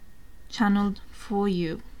channeled for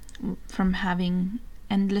you from having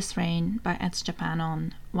Endless Rain by Eds Japan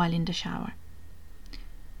on while in the shower.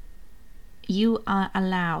 You are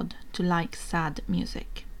allowed to like sad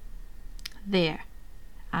music. There,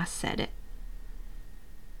 I said it.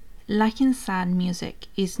 Liking sad music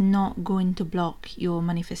is not going to block your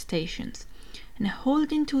manifestations, and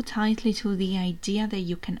holding too tightly to the idea that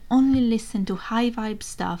you can only listen to high vibe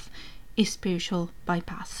stuff is spiritual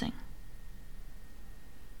bypassing.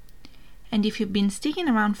 And if you've been sticking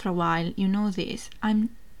around for a while, you know this.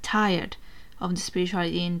 I'm tired of the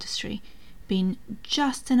spirituality industry being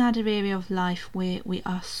just another area of life where we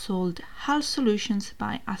are sold health solutions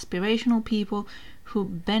by aspirational people who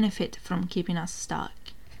benefit from keeping us stuck.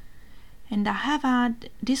 And I have had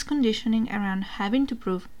this conditioning around having to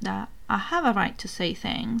prove that I have a right to say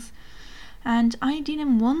things. And I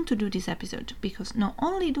didn't want to do this episode because not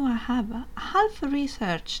only do I have half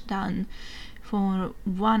research done for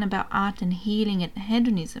one about art and healing and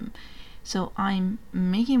hedonism, so I'm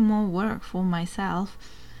making more work for myself,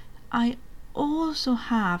 I also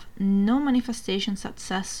have no manifestation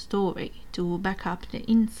success story to back up the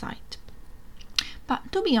insight.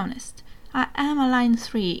 But to be honest, I am a line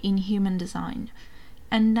 3 in human design,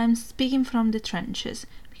 and I'm speaking from the trenches,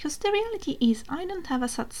 because the reality is I don't have a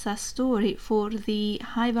success story for the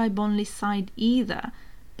high vibe only side either,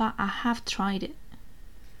 but I have tried it.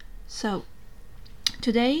 So,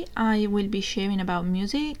 today I will be sharing about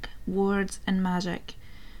music, words and magic,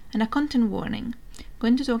 and a content warning. I'm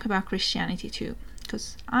going to talk about Christianity too,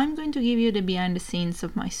 because I'm going to give you the behind the scenes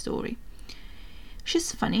of my story. Which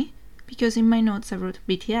is funny, because in my notes I wrote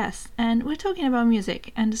BTS, and we're talking about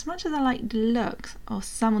music, and as much as I like the looks of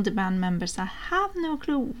some of the band members, I have no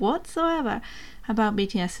clue whatsoever about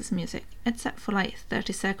BTS's music, except for like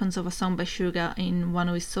 30 seconds of a song by Suga in one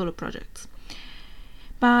of his solo projects.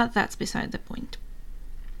 But that's beside the point.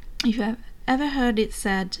 If you have ever heard it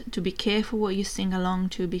said to be careful what you sing along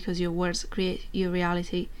to because your words create your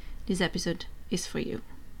reality, this episode is for you.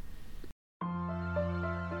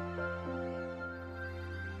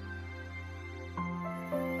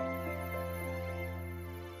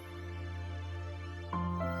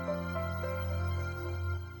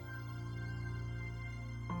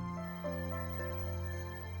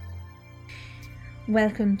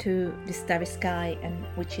 Welcome to the Starry Sky and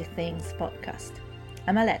Witchy Things podcast.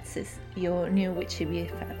 I'm Alexis, your new witchy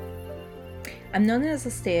BFF. I'm known as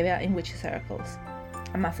Asteria in witchy circles.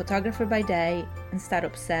 I'm a photographer by day and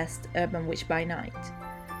star-obsessed urban witch by night.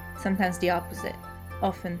 Sometimes the opposite,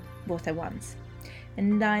 often both at once.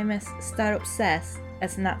 And I'm as star-obsessed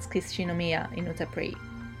as Natsuki Shinomiya in Utapri.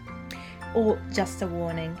 Or, just a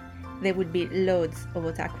warning, there would be loads of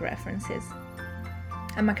otaku references.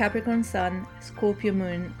 I'm a Capricorn Sun, Scorpio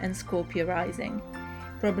Moon and Scorpio Rising,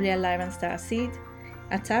 probably a Lyran Star Seed,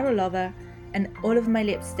 a tarot lover, and all of my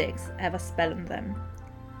lipsticks have a spell on them.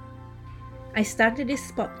 I started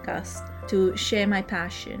this podcast to share my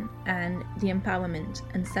passion and the empowerment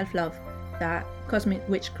and self-love that cosmic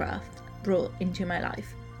witchcraft brought into my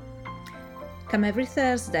life. Come every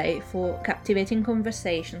Thursday for captivating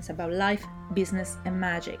conversations about life, business and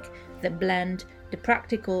magic that blend the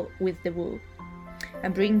practical with the woo. I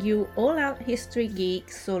bring you all-out history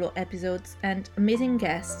geek solo episodes and amazing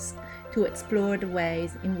guests to explore the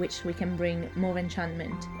ways in which we can bring more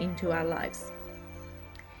enchantment into our lives.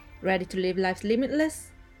 Ready to live life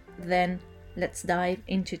limitless? Then let's dive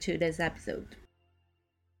into today's episode.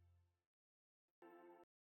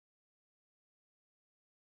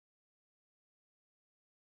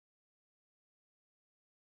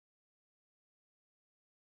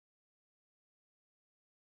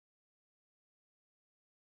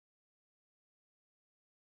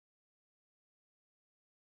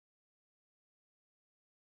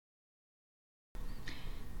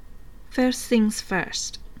 First things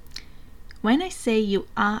first. When I say you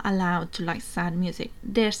are allowed to like sad music,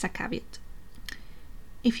 there's a caveat.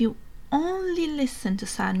 If you only listen to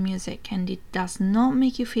sad music and it does not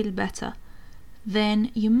make you feel better,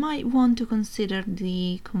 then you might want to consider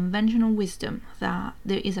the conventional wisdom that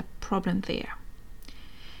there is a problem there.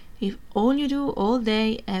 If all you do all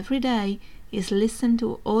day, every day, is listen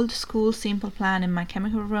to old school Simple Plan and My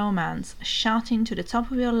Chemical Romance, shouting to the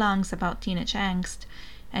top of your lungs about teenage angst,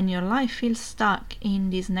 and your life feels stuck in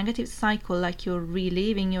this negative cycle like you're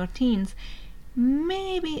reliving your teens,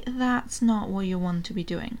 maybe that's not what you want to be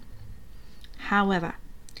doing. However,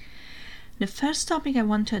 the first topic I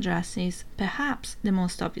want to address is perhaps the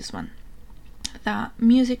most obvious one, that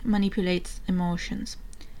music manipulates emotions.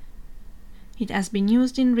 It has been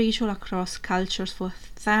used in ritual across cultures for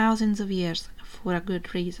thousands of years for a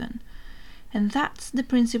good reason. And that's the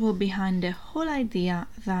principle behind the whole idea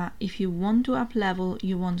that if you want to up level,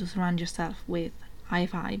 you want to surround yourself with high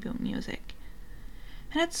vibe music.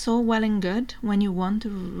 And that's so well and good when you want to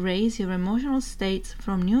raise your emotional states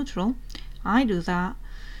from neutral. I do that.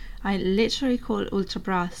 I literally call Ultra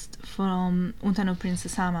Blast from Utano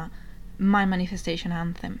Princess Ama my manifestation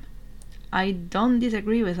anthem. I don't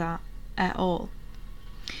disagree with that at all.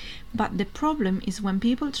 But the problem is when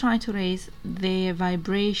people try to raise their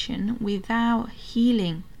vibration without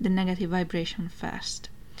healing the negative vibration first.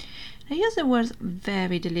 I use the words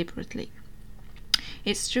very deliberately.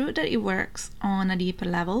 It's true that it works on a deeper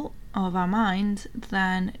level of our mind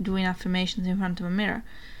than doing affirmations in front of a mirror,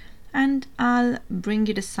 and I'll bring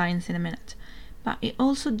you the science in a minute. But it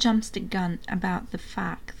also jumps the gun about the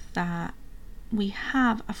fact that we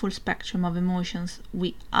have a full spectrum of emotions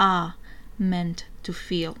we are meant to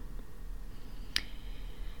feel.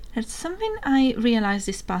 That's something I realized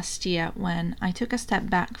this past year when I took a step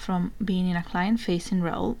back from being in a client-facing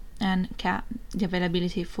role and kept the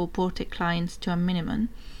availability for portrait clients to a minimum.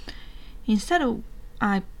 Instead of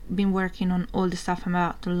I've been working on all the stuff I'm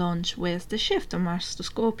about to launch with the shift of Mars to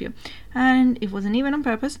Scorpio, and it wasn't even on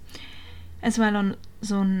purpose, as well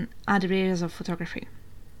as on other areas of photography.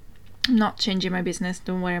 I'm not changing my business,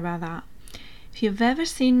 don't worry about that. If you've ever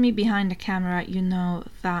seen me behind the camera, you know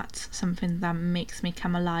that's something that makes me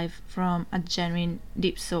come alive from a genuine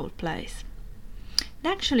deep soul place.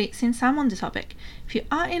 And actually, since I'm on the topic, if you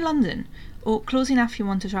are in London or close enough you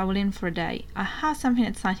want to travel in for a day, I have something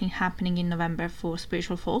exciting happening in November for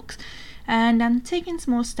spiritual folks, and I'm taking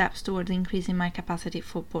small steps towards increasing my capacity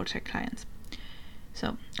for portrait clients.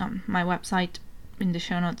 So, my website in the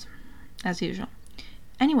show notes, as usual.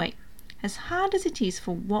 Anyway, as hard as it is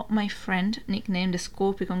for what my friend nicknamed the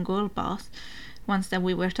Scorpion Girl Boss, once that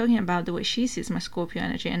we were talking about the way she sees my Scorpio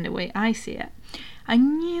energy and the way I see it, I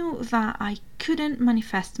knew that I couldn't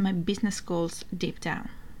manifest my business goals deep down.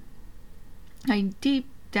 I deep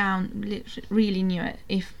down really knew it,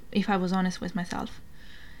 if I was honest with myself.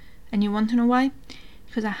 And you want to know why?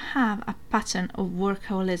 Because I have a pattern of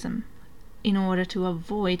workaholism in order to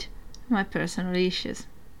avoid my personal issues.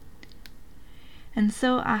 And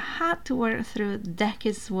so I had to work through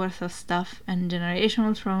decades worth of stuff and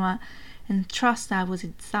generational trauma and trust that I was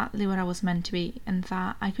exactly where I was meant to be and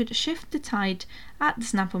that I could shift the tide at the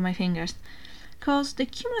snap of my fingers. Because the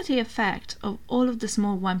cumulative effect of all of the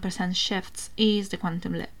small 1% shifts is the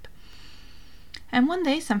quantum leap. And one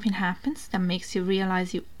day something happens that makes you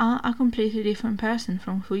realize you are a completely different person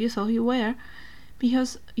from who you thought you were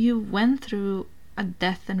because you went through a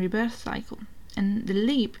death and rebirth cycle. And the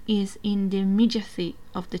leap is in the immediacy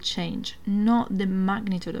of the change, not the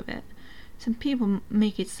magnitude of it. Some people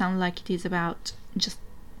make it sound like it is about just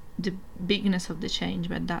the bigness of the change,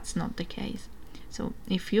 but that's not the case. So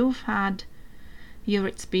if you've had your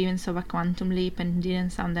experience of a quantum leap and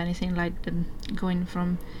didn't sound anything like going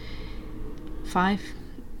from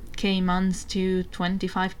 5k months to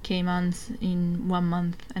 25k months in 1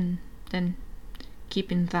 month and then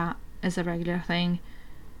keeping that as a regular thing,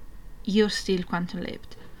 you're still quantum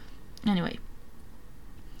leaped. Anyway,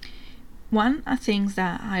 one of the things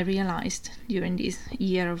that I realized during this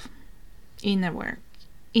year of inner work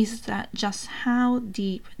is that just how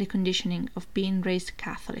deep the conditioning of being raised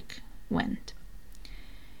Catholic went.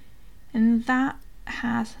 And that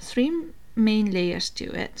has 3 main layers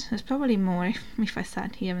to it. There's probably more if I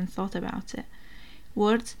sat here and thought about it.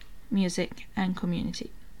 Words, music, and community.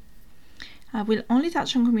 I will only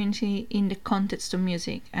touch on community in the context of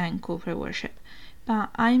music and corporate worship, but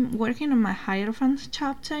I'm working on my Hierophant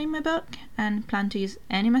chapter in my book and plan to use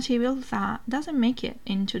any material that doesn't make it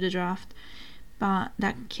into the draft, but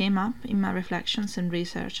that came up in my reflections and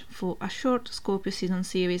research for a short Scorpio season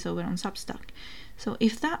series over on Substack. So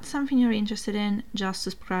if that's something you're interested in, just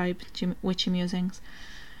subscribe to Witchy Musings.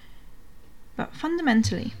 But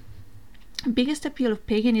fundamentally, the biggest appeal of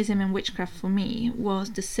paganism and witchcraft for me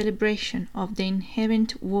was the celebration of the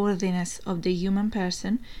inherent worthiness of the human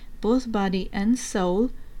person, both body and soul,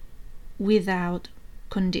 without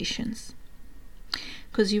conditions.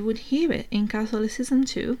 Because you would hear it in Catholicism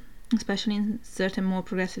too, especially in certain more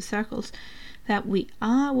progressive circles, that we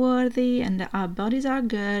are worthy and that our bodies are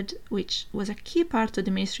good, which was a key part of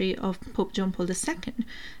the ministry of Pope John Paul II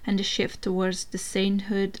and the shift towards the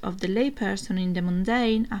sainthood of the layperson in the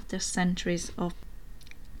mundane after centuries of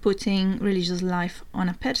putting religious life on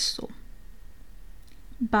a pedestal.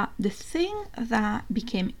 But the thing that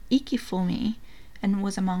became icky for me and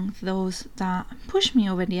was among those that pushed me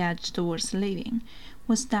over the edge towards leaving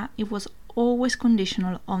was that it was always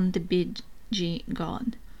conditional on the big G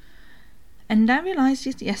God. And I realized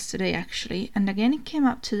it yesterday actually, and again it came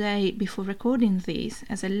up today before recording these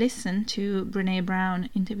as I listened to Brené Brown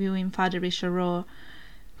interviewing Father Richard Rohr,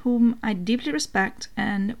 whom I deeply respect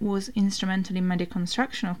and was instrumental in my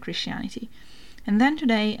deconstruction of Christianity. And then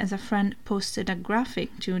today, as a friend posted a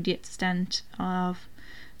graphic to the extent of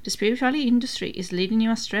the spirituality industry is leading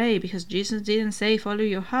you astray because Jesus didn't say follow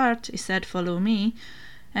your heart, he said follow me,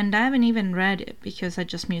 and I haven't even read it because I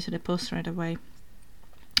just muted the post right away.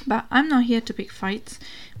 But I'm not here to pick fights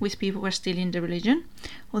with people who are still in the religion,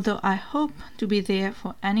 although I hope to be there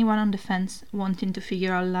for anyone on the fence wanting to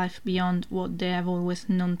figure out life beyond what they have always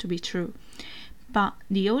known to be true. But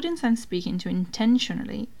the audience I'm speaking to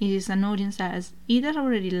intentionally is an audience that has either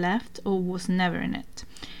already left or was never in it.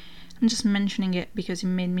 I'm just mentioning it because it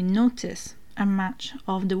made me notice a much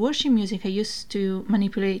of the worship music I used to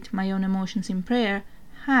manipulate my own emotions in prayer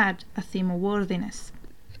had a theme of worthiness.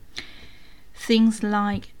 Things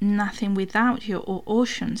like Nothing Without You or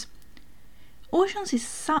Oceans. Oceans is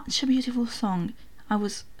such a beautiful song. I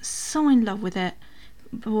was so in love with it.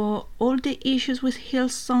 For all the issues with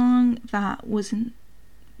Hillsong, that was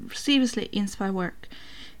seriously inspired work.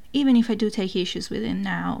 Even if I do take issues with it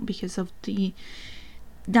now because of the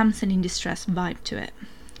damsel in distress vibe to it.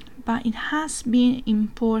 But it has been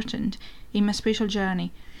important in my spiritual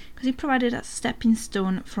journey because it provided a stepping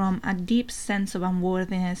stone from a deep sense of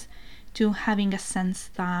unworthiness to having a sense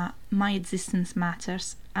that my existence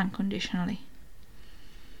matters unconditionally.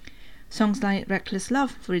 Songs like Reckless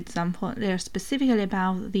Love, for example, they are specifically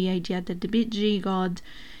about the idea that the big G God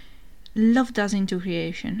loved us into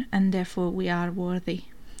creation and therefore we are worthy.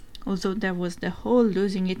 Although there was the whole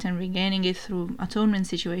losing it and regaining it through atonement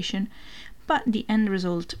situation, but the end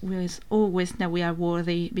result was always that we are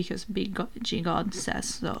worthy because big G God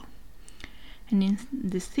says so. And in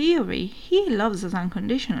this theory, he loves us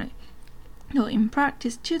unconditionally. Though in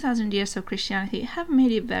practice, 2000 years of Christianity have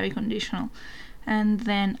made it very conditional, and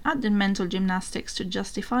then added mental gymnastics to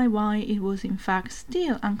justify why it was in fact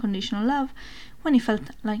still unconditional love when it felt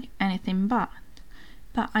like anything but.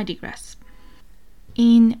 But I digress.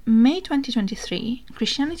 In May 2023,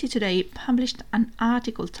 Christianity Today published an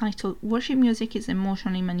article titled Worship Music is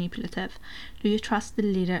Emotionally Manipulative. Do you trust the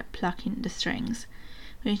leader plucking the strings?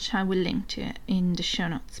 Which I will link to in the show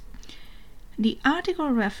notes. The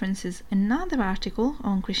article references another article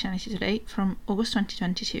on Christianity Today from August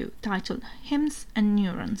 2022 titled Hymns and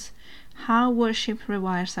Neurons: How Worship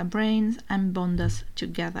Rewires Our Brains and Bonds Us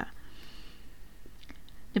Together.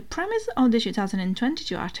 The premise of the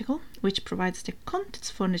 2022 article, which provides the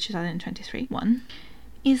context for the 2023 one,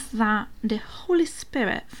 is that the Holy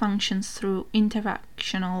Spirit functions through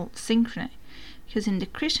interactional synchrony, because in the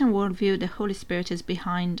Christian worldview, the Holy Spirit is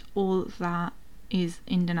behind all that is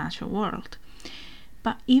in the natural world.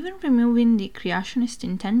 But even removing the creationist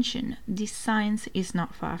intention, this science is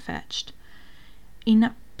not far-fetched. In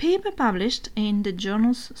a paper published in the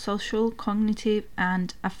journals Social, Cognitive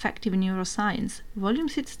and Affective Neuroscience, Volume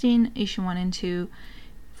 16, Issue 1 and 2,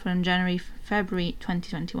 from January-February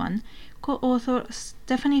 2021, co-author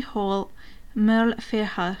Stephanie Hall, Merle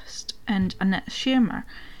Fairhurst and Annette Schirmer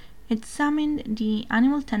examined the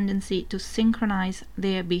animal tendency to synchronize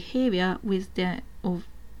their behavior with that of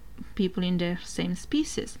people in their same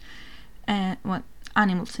species,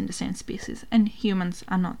 animals in the same species, and humans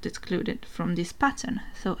are not excluded from this pattern,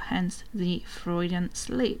 so hence the Freudian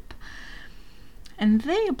slip. And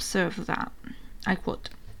they observe that, I quote,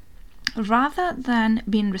 rather than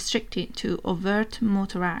being restricted to overt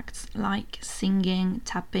motor acts like singing,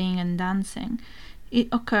 tapping and dancing, it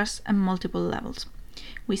occurs at multiple levels.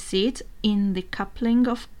 We see it in the coupling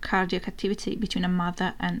of cardiac activity between a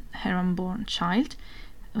mother and her unborn child,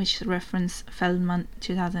 which reference Feldman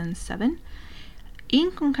 2007,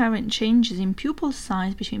 in concurrent changes in pupil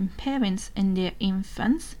size between parents and their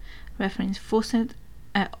infants, reference Fawcett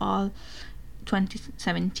et al.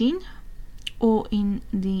 2017, or in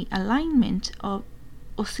the alignment of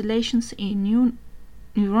oscillations in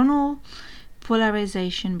neuronal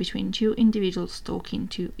polarization between two individuals talking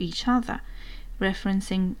to each other,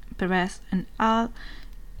 referencing Perez and al.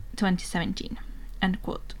 2017. End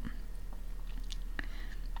quote.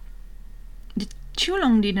 The too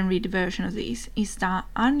long didn't read version of this is that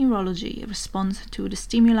our neurology responds to the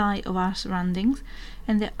stimuli of our surroundings,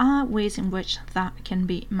 and there are ways in which that can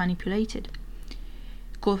be manipulated.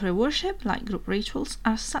 Corporate worship, like group rituals,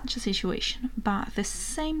 are such a situation, but the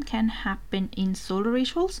same can happen in solo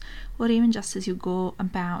rituals or even just as you go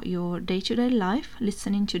about your day-to-day life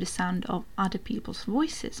listening to the sound of other people's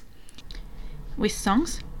voices. With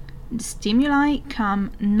songs, the stimuli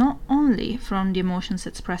come not only from the emotions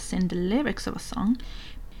expressed in the lyrics of a song,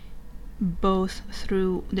 both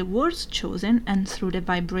through the words chosen and through the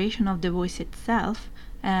vibration of the voice itself,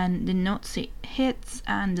 and the notes it hits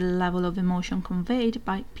and the level of emotion conveyed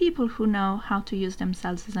by people who know how to use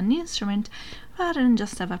themselves as an instrument rather than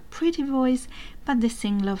just have a pretty voice, but they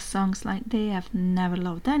sing love songs like they have never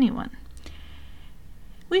loved anyone.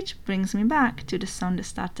 Which brings me back to the song that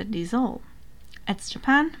started this all. It's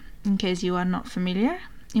Japan, in case you are not familiar,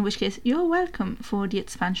 in which case you're welcome for the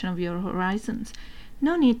expansion of your horizons.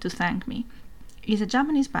 No need to thank me. It's a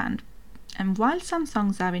Japanese band, and while some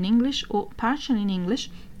songs are in English or partially in English,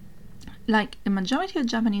 like the majority of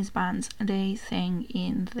Japanese bands, they sing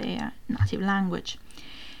in their native language.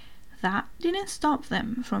 That didn't stop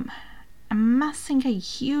them from amassing a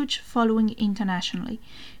huge following internationally,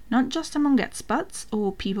 not just among expats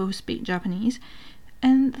or people who speak Japanese,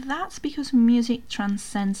 and that's because music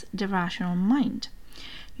transcends the rational mind.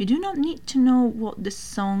 You do not need to know what the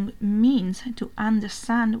song means to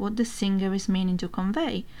understand what the singer is meaning to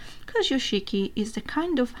convey, because Yoshiki is the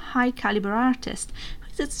kind of high-caliber artist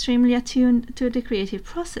who is extremely attuned to the creative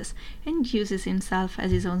process and uses himself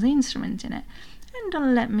as his own instrument in it. And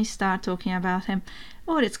don't let me start talking about him,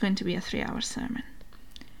 or it's going to be a 3-hour sermon.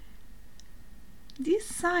 This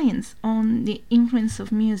science on the influence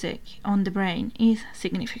of music on the brain is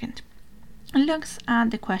significant. It looks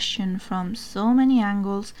at the question from so many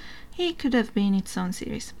angles, it could have been its own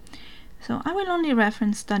series. So I will only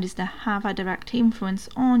reference studies that have a direct influence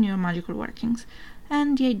on your magical workings,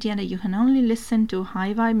 and the idea that you can only listen to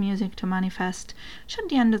high-vibe music to manifest, which at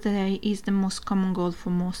the end of the day is the most common goal for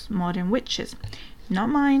most modern witches. Not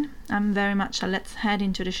mine. I'm very much a let's head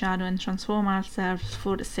into the shadow and transform ourselves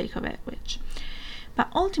for the sake of it witch. But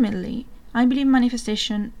ultimately, I believe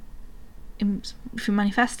manifestation, if you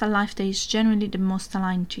manifest a life that is genuinely the most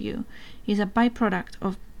aligned to you, is a byproduct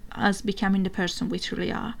of us becoming the person we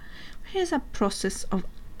truly are. It is a process of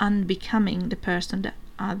unbecoming the person that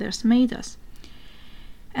others made us.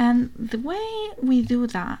 And the way we do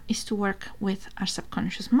that is to work with our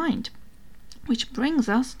subconscious mind, which brings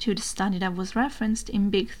us to the study that was referenced in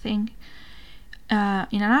Big Thing in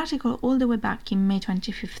an article all the way back in May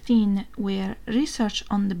 2015, where research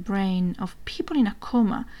on the brain of people in a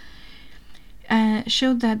coma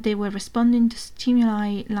showed that they were responding to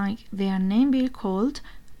stimuli like their name being called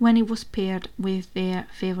when it was paired with their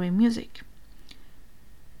favorite music.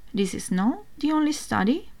 This is not the only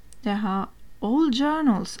study. There are old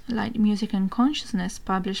journals like Music and Consciousness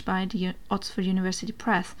published by the Oxford University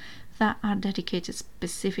Press that are dedicated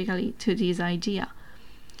specifically to this idea.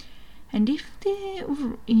 And if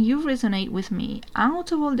you resonate with me,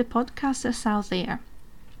 out of all the podcasters out there,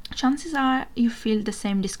 chances are you feel the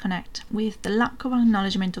same disconnect with the lack of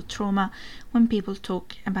acknowledgement of trauma when people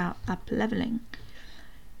talk about up-leveling.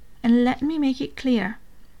 And let me make it clear.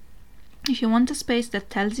 If you want a space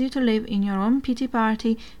that tells you to live in your own pity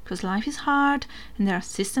party because life is hard and there are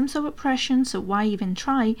systems of oppression, so why even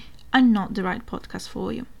try, I'm not the right podcast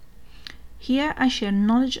for you. Here I share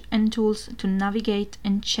knowledge and tools to navigate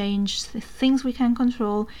and change the things we can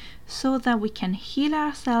control so that we can heal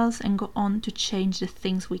ourselves and go on to change the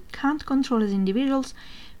things we can't control as individuals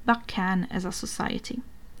but can as a society.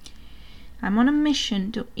 I'm on a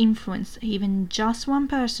mission to influence even just one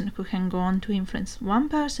person who can go on to influence one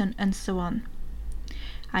person and so on.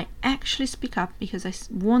 I actually speak up because I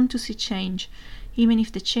want to see change, even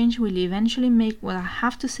if the change will eventually make what I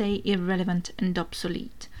have to say irrelevant and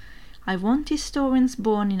obsolete. I want historians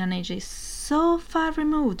born in an age so far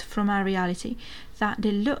removed from our reality that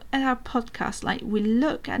they look at our podcast like we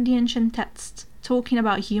look at the ancient texts talking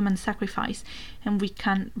about human sacrifice, and we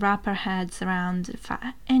can't wrap our heads around the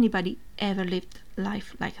fact anybody ever lived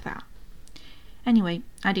life like that. Anyway,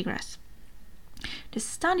 I digress. The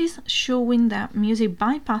studies showing that music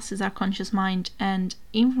bypasses our conscious mind and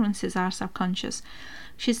influences our subconscious,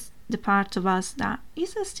 which is the part of us that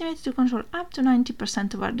is estimated to control up to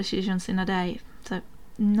 90% of our decisions in a day, so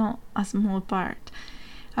not a small part,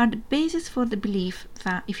 are the basis for the belief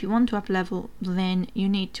that if you want to up-level, then you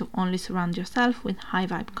need to only surround yourself with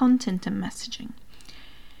high-vibe content and messaging.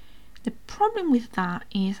 The problem with that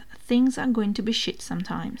is things are going to be shit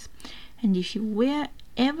sometimes, and if you were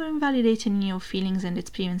ever invalidating your feelings and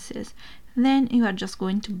experiences, then you are just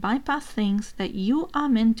going to bypass things that you are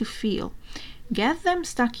meant to feel. Get them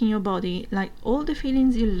stuck in your body like all the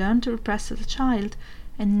feelings you learned to repress as a child,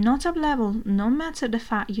 and not up-level no matter the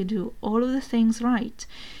fact you do all of the things right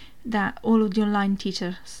that all of the online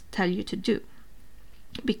teachers tell you to do.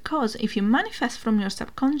 Because if you manifest from your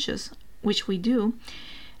subconscious, which we do,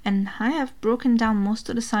 and I have broken down most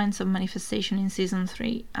of the science of manifestation in season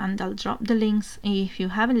 3, and I'll drop the links if you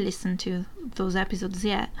haven't listened to those episodes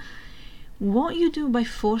yet. What you do by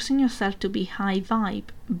forcing yourself to be high vibe,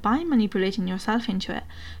 by manipulating yourself into it,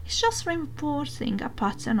 is just reinforcing a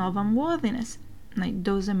pattern of unworthiness. Like,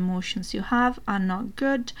 those emotions you have are not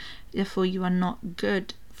good, therefore you are not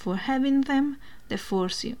good for having them, therefore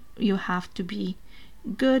you have to be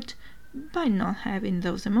good by not having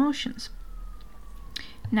those emotions.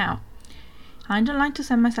 Now, I don't like to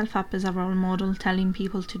set myself up as a role model telling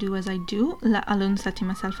people to do as I do, let alone setting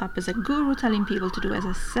myself up as a guru telling people to do as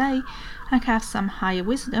I say, like I have some higher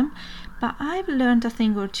wisdom, but I've learned a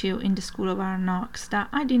thing or two in the School of Hard Knocks that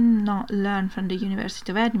I did not learn from the University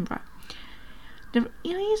of Edinburgh. The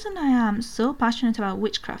reason I am so passionate about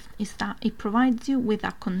witchcraft is that it provides you with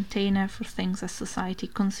a container for things that society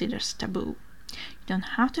considers taboo. You don't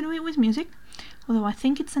have to do it with music, although I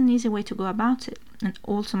think it's an easy way to go about it, and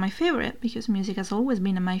also my favorite, because music has always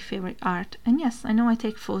been my favorite art, and yes, I know I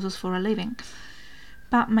take photos for a living,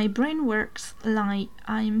 but my brain works like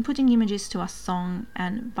I'm putting images to a song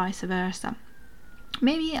and vice versa.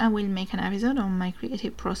 Maybe I will make an episode on my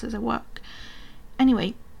creative process at work.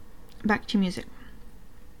 Anyway, back to music.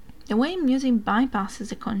 The way music bypasses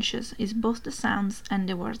the conscious is both the sounds and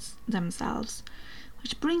the words themselves.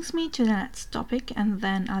 Which brings me to the next topic, and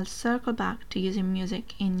then I'll circle back to using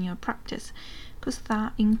music in your practice, because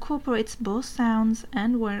that incorporates both sounds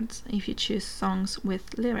and words if you choose songs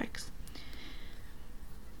with lyrics.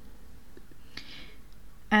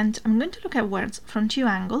 And I'm going to look at words from two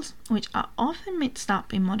angles, which are often mixed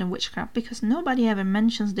up in modern witchcraft because nobody ever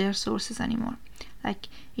mentions their sources anymore. Like,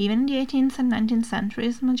 even in the 18th and 19th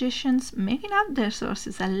centuries, magicians making up their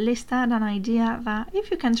sources at least had an idea that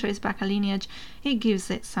if you can trace back a lineage, it gives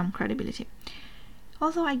it some credibility.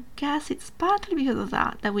 Although I guess it's partly because of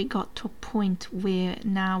that we got to a point where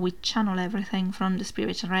now we channel everything from the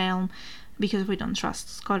spiritual realm because we don't trust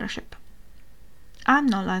scholarship. I'm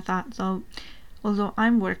not like that though, although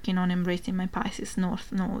I'm working on embracing my Pisces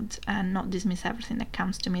North Node and not dismiss everything that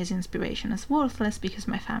comes to me as inspiration as worthless because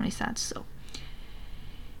my family said so.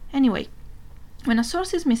 Anyway, when a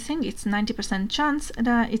source is missing, it's 90% chance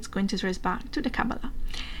that it's going to trace back to the Kabbalah.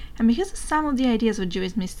 And because some of the ideas of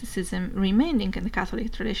Jewish mysticism remained in the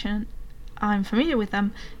Catholic tradition, I'm familiar with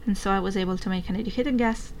them, and so I was able to make an educated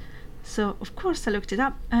guess. So, of course, I looked it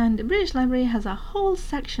up, and the British Library has a whole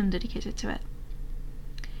section dedicated to it.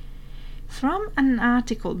 From an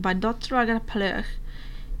article by Dr. Agar Palach,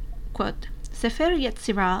 quote, Sefer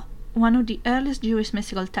Yetzirah, one of the earliest Jewish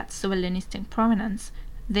mystical texts of Hellenistic provenance,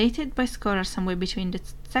 dated by scholars somewhere between the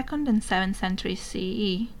 2nd and 7th century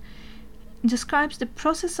CE, describes the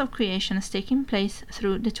process of creation as taking place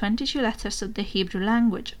through the 22 letters of the Hebrew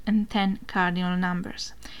language and 10 cardinal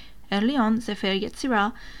numbers. Early on, Sefer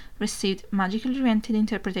Yetzirah received magically oriented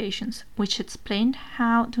interpretations, which explained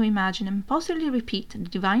how to imagine and possibly repeat the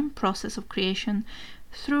divine process of creation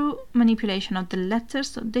through manipulation of the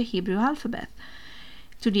letters of the Hebrew alphabet,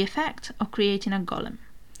 to the effect of creating a golem.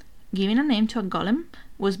 Giving a name to a golem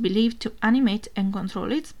was believed to animate and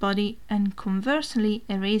control its body, and conversely,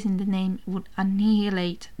 erasing the name would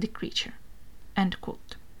annihilate the creature. End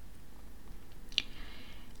quote.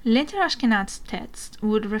 Later Ashkenaz texts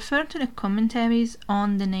would refer to the commentaries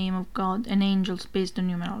on the name of God and angels based on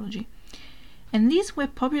numerology. And these were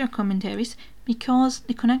popular commentaries because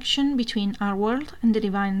the connection between our world and the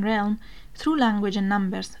divine realm through language and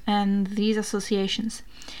numbers, and these associations,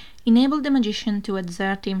 enabled the magician to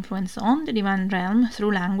exert influence on the divine realm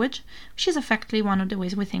through language, which is effectively one of the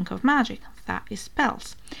ways we think of magic, that is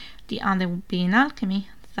spells. The other would be in alchemy,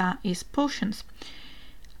 that is potions.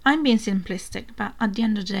 I'm being simplistic, but at the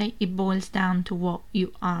end of the day, it boils down to what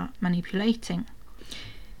you are manipulating.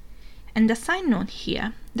 And a side note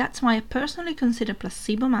here, that's why I personally consider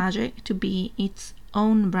placebo magic to be its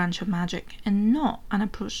own branch of magic and not an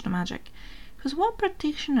approach to magic. Because what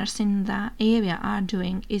practitioners in that area are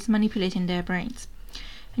doing is manipulating their brains.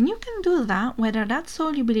 And you can do that whether that's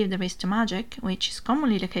all you believe there is to magic, which is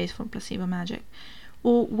commonly the case for placebo magic,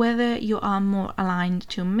 or whether you are more aligned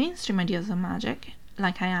to mainstream ideas of magic,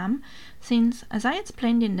 like I am, since, as I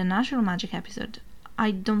explained in the natural magic episode,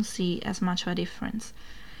 I don't see as much of a difference.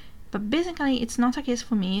 But basically, it's not a case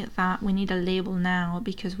for me that we need a label now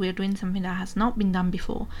because we're doing something that has not been done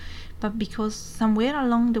before, but because somewhere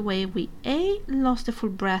along the way we A, lost the full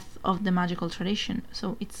breadth of the magical tradition,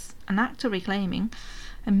 so it's an act of reclaiming,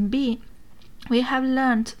 and B, we have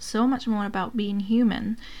learned so much more about being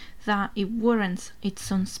human that it warrants its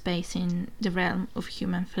own space in the realm of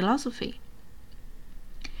human philosophy.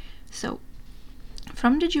 So,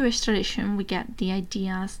 from the Jewish tradition we get the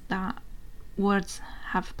ideas that words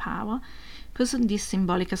have power because of these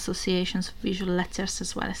symbolic associations of visual letters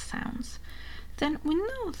as well as sounds. then we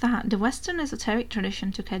know that the Western esoteric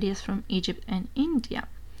tradition took ideas from Egypt and India.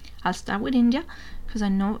 I'll start with India because I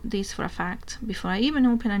know this for a fact before I even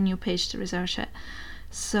open a new page to research it,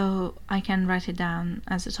 so I can write it down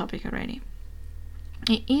as a topic already.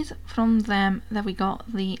 It is from them that we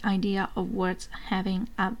got the idea of words having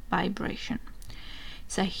a vibration.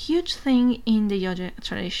 It's a huge thing in the yogic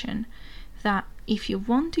tradition that if you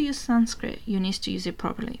want to use Sanskrit, you need to use it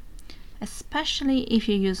properly, especially if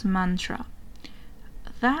you use mantra.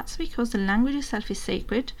 That's because the language itself is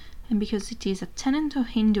sacred and because it is a tenet of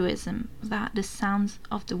Hinduism that the sounds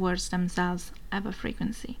of the words themselves have a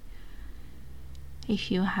frequency.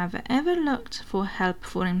 If you have ever looked for help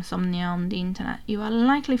for insomnia on the internet, you are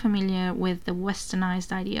likely familiar with the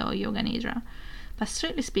westernized idea of Yoga Nidra. But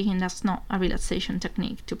strictly speaking, that's not a relaxation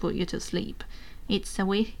technique to put you to sleep. It's a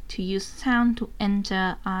way to use sound to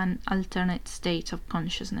enter an alternate state of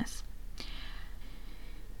consciousness.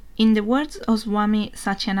 In the words of Swami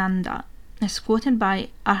Satyananda, as quoted by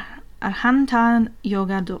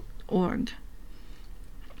arhantayoga.org,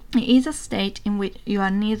 it is a state in which you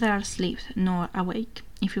are neither asleep nor awake.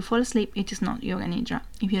 If you fall asleep, it is not Yoga Nidra.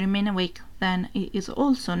 If you remain awake, then it is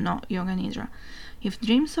also not Yoga Nidra. If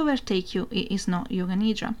dreams overtake you, it is not Yoga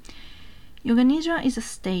Nidra. Yoga Nidra is a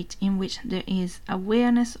state in which there is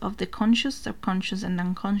awareness of the conscious, subconscious, and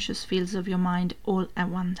unconscious fields of your mind all at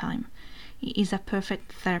one time. It is a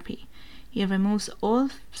perfect therapy. It removes all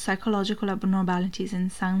psychological abnormalities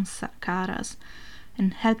and sanskaras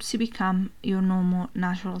and helps you become your normal,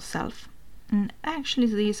 natural self. And actually,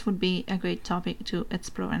 this would be a great topic to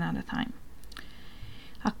explore another time.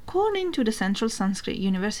 According to the Central Sanskrit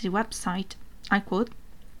University website, I quote,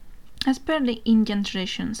 "As per the Indian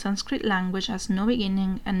tradition, Sanskrit language has no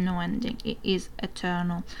beginning and no ending. It is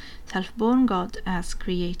eternal. Self-born God has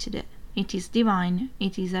created it. It is divine.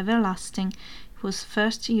 It is everlasting. It was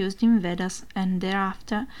first used in Vedas, and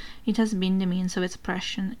thereafter it has been the means of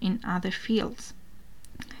expression in other fields."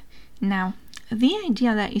 Now, the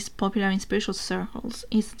idea that is popular in spiritual circles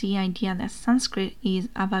is the idea that Sanskrit is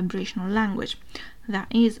a vibrational language. That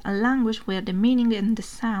is, a language where the meaning and the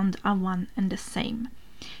sound are one and the same.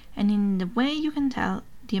 And in the way you can tell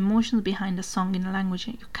the emotions behind a song in a language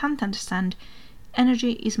you can't understand,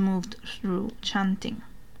 energy is moved through chanting.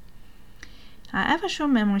 I have a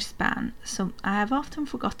short memory span, so I have often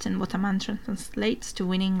forgotten what a mantra translates to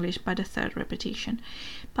in English by the third repetition.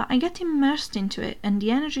 But I get immersed into it and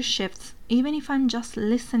the energy shifts even if I'm just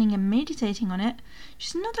listening and meditating on it, which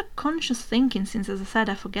is not a conscious thinking since, as I said,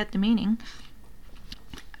 I forget the meaning.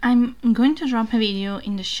 I'm going to drop a video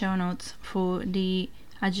in the show notes for the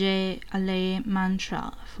Ajay Ale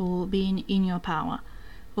mantra for being in your power.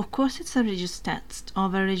 Of course, it's a religious text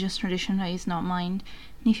of a religious tradition that is not mine,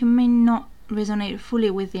 and if you may not resonate fully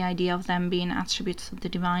with the idea of them being attributes of the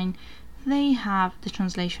divine, they have the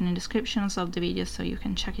translation in descriptions of the video so you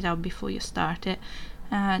can check it out before you start it.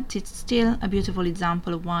 It's still a beautiful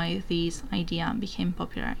example of why this idea became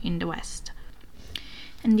popular in the West.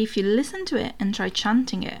 And if you listen to it and try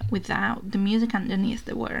chanting it without the music underneath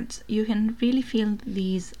the words, you can really feel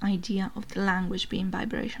this idea of the language being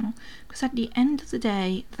vibrational. Because at the end of the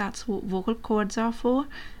day, that's what vocal cords are for,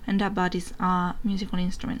 and our bodies are musical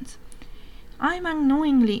instruments. I'm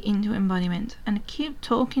unknowingly into embodiment and keep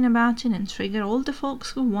talking about it and trigger all the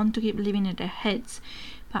folks who want to keep living in their heads,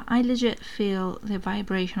 but I legit feel the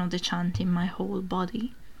vibration of the chant in my whole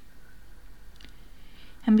body.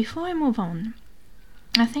 And before I move on,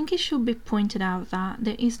 I think it should be pointed out that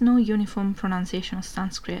there is no uniform pronunciation of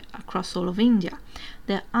Sanskrit across all of India.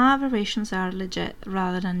 There are variations that are legit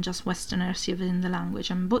rather than just Westerners using the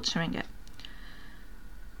language and butchering it.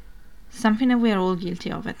 Something that we are all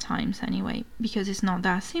guilty of at times anyway, because it's not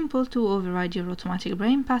that simple to override your automatic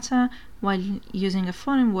brain pattern while using a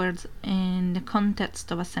foreign word in the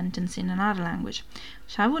context of a sentence in another language.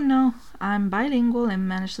 Which I would know, I'm bilingual and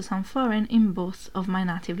manage to sound foreign in both of my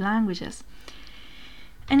native languages.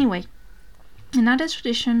 Anyway, another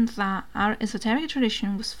tradition that our esoteric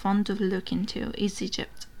tradition was fond of looking into is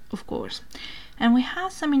Egypt, of course. And we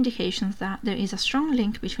have some indications that there is a strong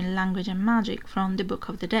link between language and magic from the Book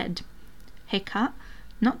of the Dead. Heka,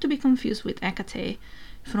 not to be confused with Hecate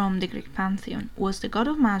from the Greek pantheon, was the god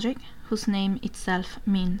of magic whose name itself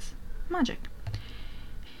means magic.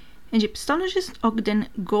 Egyptologist Ogden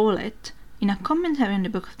Golet, in a commentary on the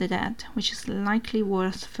Book of the Dead, which is likely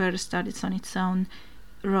worth further studies on its own,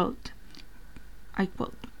 wrote, I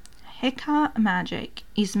quote, "Heka magic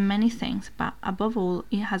is many things, but above all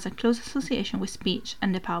it has a close association with speech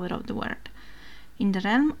and the power of the word. In the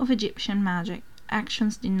realm of Egyptian magic,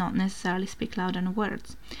 actions did not necessarily speak louder than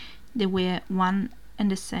words. They were one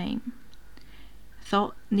and the same.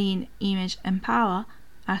 thought, need, image, and power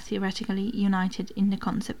are theoretically united in the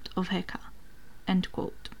concept of Heka. End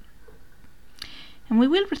quote. And we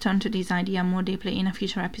will return to this idea more deeply in a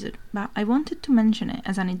future episode, but I wanted to mention it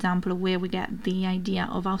as an example of where we get the idea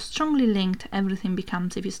of how strongly linked everything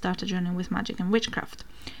becomes if you start a journey with magic and witchcraft.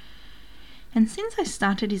 And since I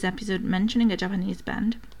started this episode mentioning a Japanese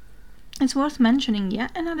band, it's worth mentioning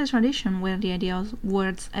yet another tradition where the idea of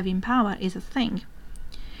words having power is a thing.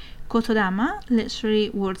 Kotodama, literally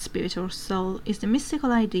word spirit or soul, is the mystical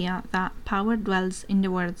idea that power dwells in the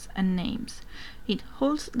words and names. It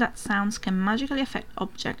holds that sounds can magically affect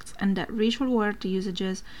objects and that ritual word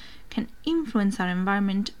usages can influence our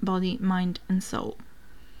environment, body, mind, and soul.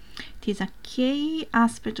 It is a key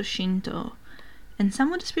aspect of Shinto and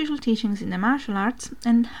some of the spiritual teachings in the martial arts,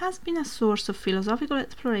 and has been a source of philosophical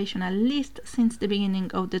exploration at least since the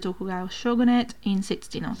beginning of the Tokugawa shogunate in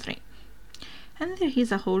 1603. And there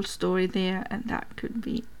is a whole story there, and that could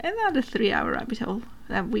be another 3-hour rabbit hole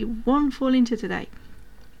that we won't fall into today.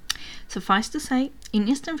 Suffice to say, in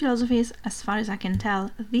Eastern philosophies, as far as I can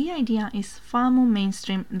tell, the idea is far more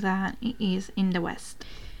mainstream than it is in the West.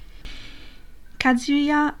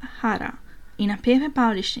 Kazuya Hara, in a paper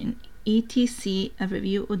published in ETC, a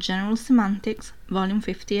Review of General Semantics, Volume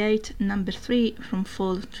 58, Number 3, from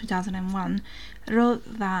fall 2001,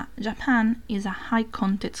 wrote that Japan is a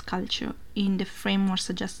high-context culture in the framework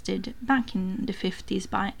suggested back in the 50s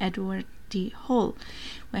by Edward D. Hall,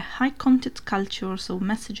 where high-context cultures or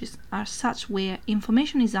messages are such where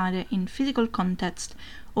information is either in physical context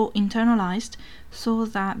or internalized, so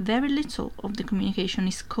that very little of the communication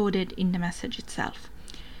is coded in the message itself.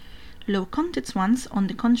 Low-context ones, on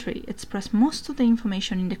the contrary, express most of the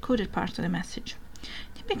information in the coded part of the message.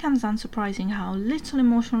 It becomes unsurprising how little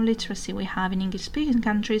emotional literacy we have in English-speaking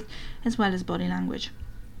countries, as well as body language.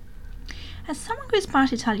 As someone who is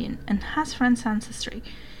part Italian and has French ancestry,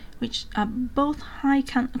 which are both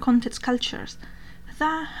high-context cultures,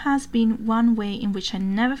 that has been one way in which I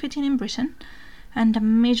never fit in Britain, and a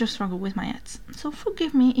major struggle with my ex. So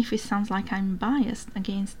forgive me if it sounds like I'm biased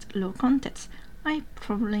against low context. I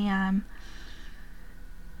probably am.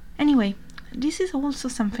 Anyway, this is also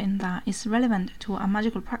something that is relevant to our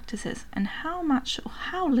magical practices and how much or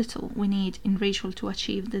how little we need in ritual to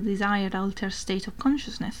achieve the desired altered state of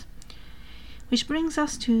consciousness. Which brings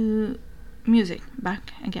us to music,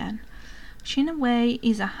 back again, which in a way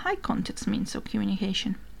is a high-context means of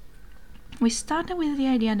communication. We started with the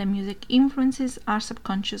idea that music influences our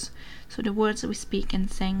subconscious, so the words we speak and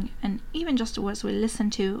sing, and even just the words we listen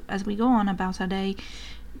to as we go on about our day,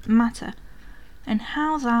 matter, and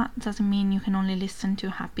how that doesn't mean you can only listen to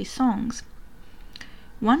happy songs.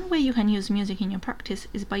 One way you can use music in your practice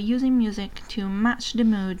is by using music to match the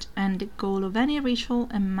mood and the goal of any ritual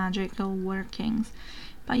and magical workings,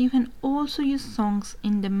 but you can also use songs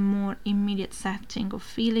in the more immediate setting of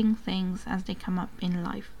feeling things as they come up in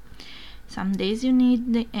life. Some days you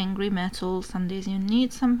need the angry metal, some days you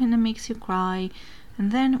need something that makes you cry, and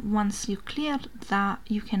then once you clear that,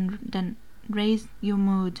 you can then raise your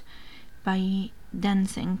mood by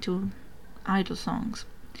dancing to idol songs.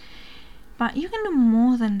 But you can do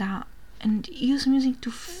more than that and use music to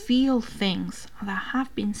feel things that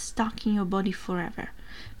have been stuck in your body forever,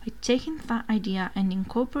 by taking that idea and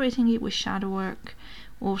incorporating it with shadow work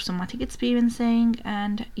or somatic experiencing,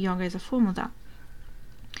 and yoga is a form of that.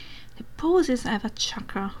 The poses have a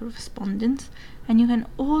chakra correspondence, and you can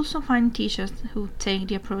also find teachers who take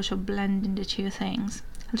the approach of blending the two things.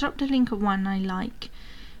 I'll drop the link of one I like.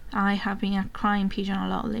 I have been a crying pigeon a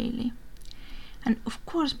lot lately. And of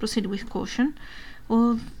course, proceed with caution.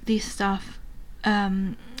 All this stuff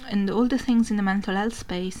and all the things in the mental health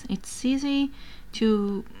space, it's easy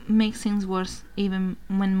to make things worse even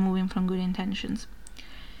when moving from good intentions.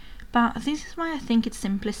 But this is why I think it's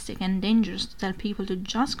simplistic and dangerous to tell people to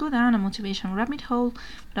just go down a motivation rabbit hole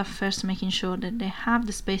without first making sure that they have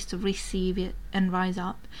the space to receive it and rise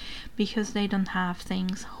up, because they don't have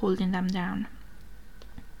things holding them down.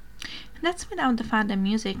 And that's without the fact that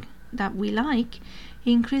music that we like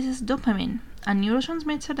increases dopamine, a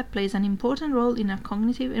neurotransmitter that plays an important role in our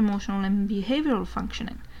cognitive, emotional, and behavioral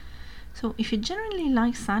functioning. So if you generally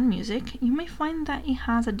like sad music, you may find that it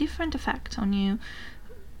has a different effect on you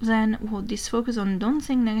than what this focus on don't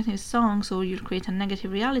sing negative songs or you'll create a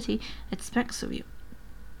negative reality expects of you.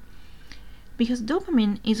 Because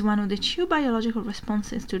dopamine is one of the two biological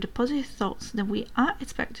responses to the positive thoughts that we are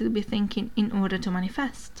expected to be thinking in order to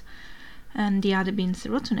manifest, and the other being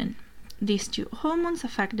serotonin. These two hormones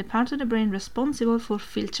affect the part of the brain responsible for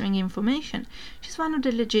filtering information, which is one of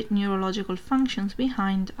the legit neurological functions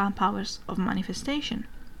behind our powers of manifestation.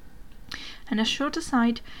 And a short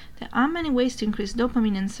aside, there are many ways to increase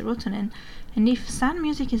dopamine and serotonin, and if sad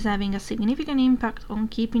music is having a significant impact on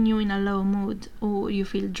keeping you in a low mood, or you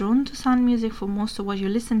feel drawn to sad music for most of what you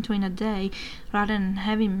listen to in a day rather than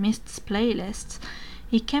having missed playlists,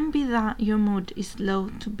 it can be that your mood is low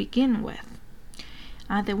to begin with.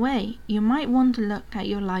 Either way, you might want to look at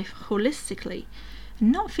your life holistically,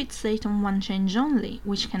 and not fixate on one change only,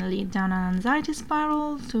 which can lead down an anxiety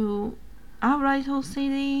spiral to outright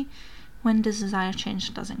OCD when the desired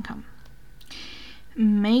change doesn't come.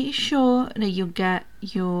 Make sure that you get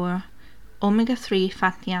your omega-3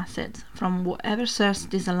 fatty acids from whatever source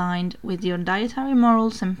is aligned with your dietary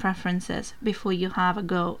morals and preferences before you have a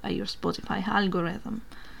go at your Spotify algorithm.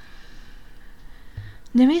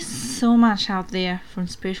 There is so much out there from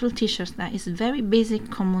spiritual teachers that is very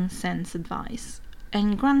basic common sense advice.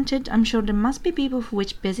 And granted, I'm sure there must be people for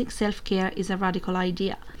which basic self-care is a radical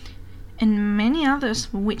idea, and many others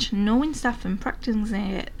for which knowing stuff and practicing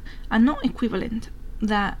it are not equivalent,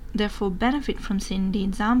 that therefore benefit from seeing the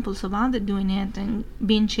examples of others doing it and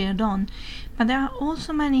being cheered on. But there are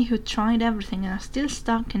also many who tried everything and are still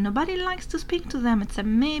stuck, and nobody likes to speak to them except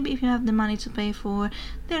maybe if you have the money to pay for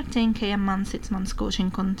their 10k a month 6 months coaching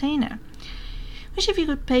container, which if you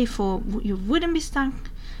could pay for you wouldn't be stuck,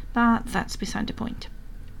 but that's beside the point.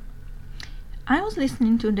 I was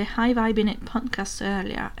listening to the High Vibe in It podcast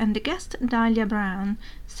earlier, and the guest Dahlia Brown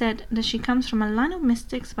said that she comes from a line of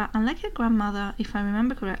mystics, but unlike her grandmother, if I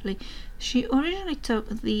remember correctly, she originally took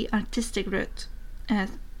the artistic route.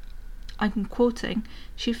 As I'm quoting,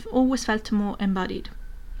 she always felt more embodied.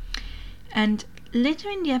 And later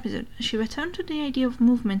in the episode, she returned to the idea of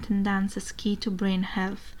movement and dance as key to brain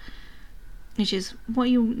health, which is what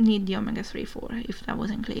you need the omega-3 for, if that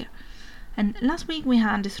wasn't clear. And last week we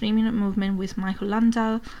had the 3-minute movement with Michael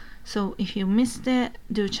Landau, so if you missed it,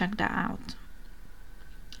 do check that out.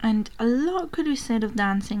 And a lot could be said of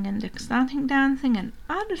dancing and ecstatic dancing and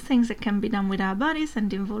other things that can be done with our bodies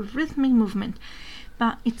and involve rhythmic movement,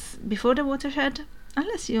 but it's before the watershed,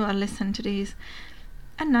 unless you are listening to these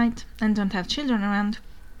at night and don't have children around.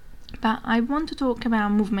 But I want to talk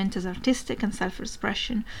about movement as artistic and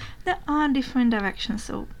self-expression. There are different directions,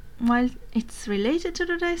 so while it's related to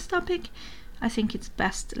today's topic, I think it's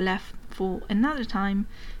best left for another time,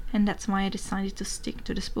 and that's why I decided to stick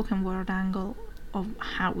to the spoken word angle of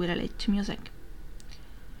how we relate to music.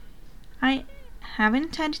 I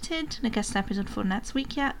haven't edited the guest episode for next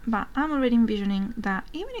week yet, but I'm already envisioning that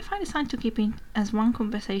even if I decide to keep it as one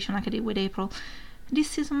conversation like I did with April,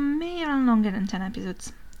 this season may run longer than 10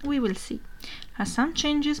 episodes. We will see. There are some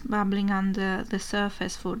changes bubbling under the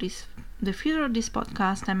surface for the future of this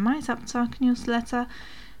podcast and my Substack newsletter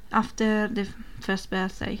after the first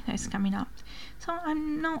birthday that is coming up. So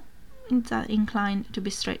I'm not that inclined to be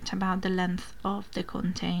strict about the length of the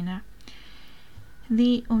container.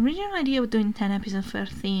 The original idea of doing 10 episodes per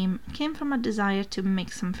theme came from a desire to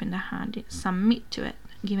make something that had some meat to it,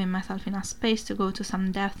 giving myself enough space to go to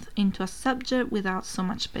some depth into a subject without so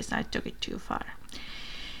much space that I took it too far.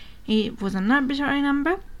 It was an arbitrary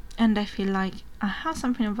number, and I feel like I have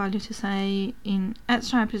something of value to say in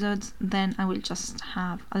extra episodes, then I will just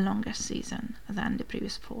have a longer season than the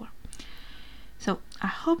previous 4. So I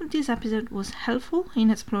hope this episode was helpful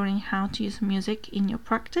in exploring how to use music in your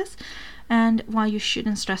practice and why you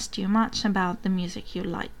shouldn't stress too much about the music you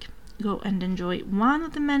like. Go and enjoy one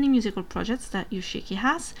of the many musical projects that Yoshiki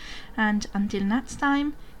has, and until next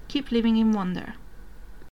time, keep living in wonder.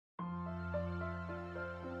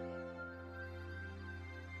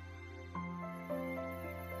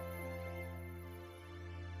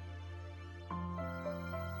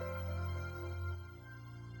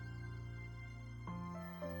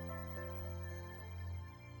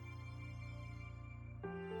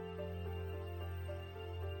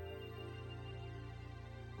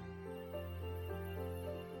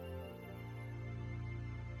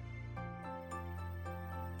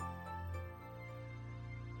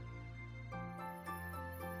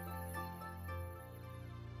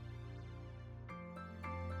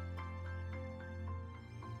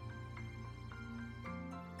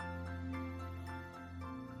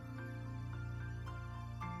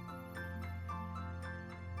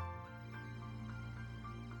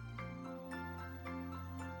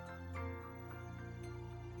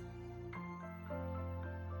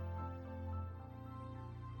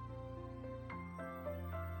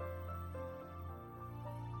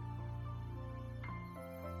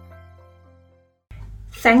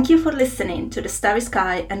 Thank you for listening to the Starry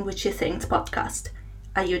Sky and Witchy Things podcast.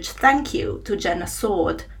 A huge thank you to Jenna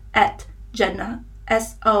Sword at Jenna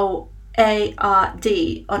SOARD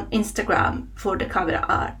on Instagram for the cover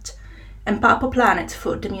art, and Purple Planet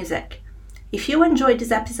for the music. If you enjoyed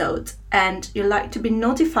this episode and you'd like to be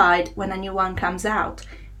notified when a new one comes out,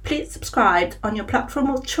 please subscribe on your platform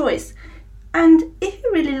of choice. And if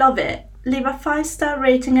you really love it, leave a 5-star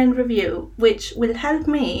rating and review, which will help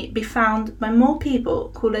me be found by more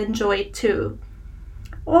people who'll enjoy it too.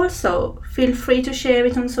 Also, feel free to share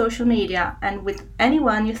it on social media and with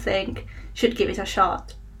anyone you think should give it a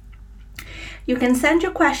shot. You can send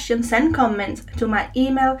your questions and comments to my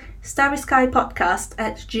email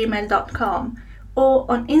starryskypodcast@gmail.com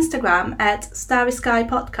or on Instagram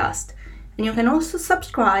 @starryskypodcast. And you can also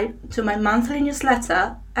subscribe to my monthly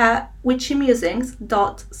newsletter at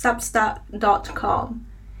witchymusings.substack.com,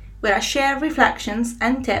 where I share reflections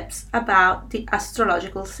and tips about the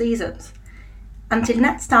astrological seasons. Until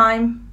next time!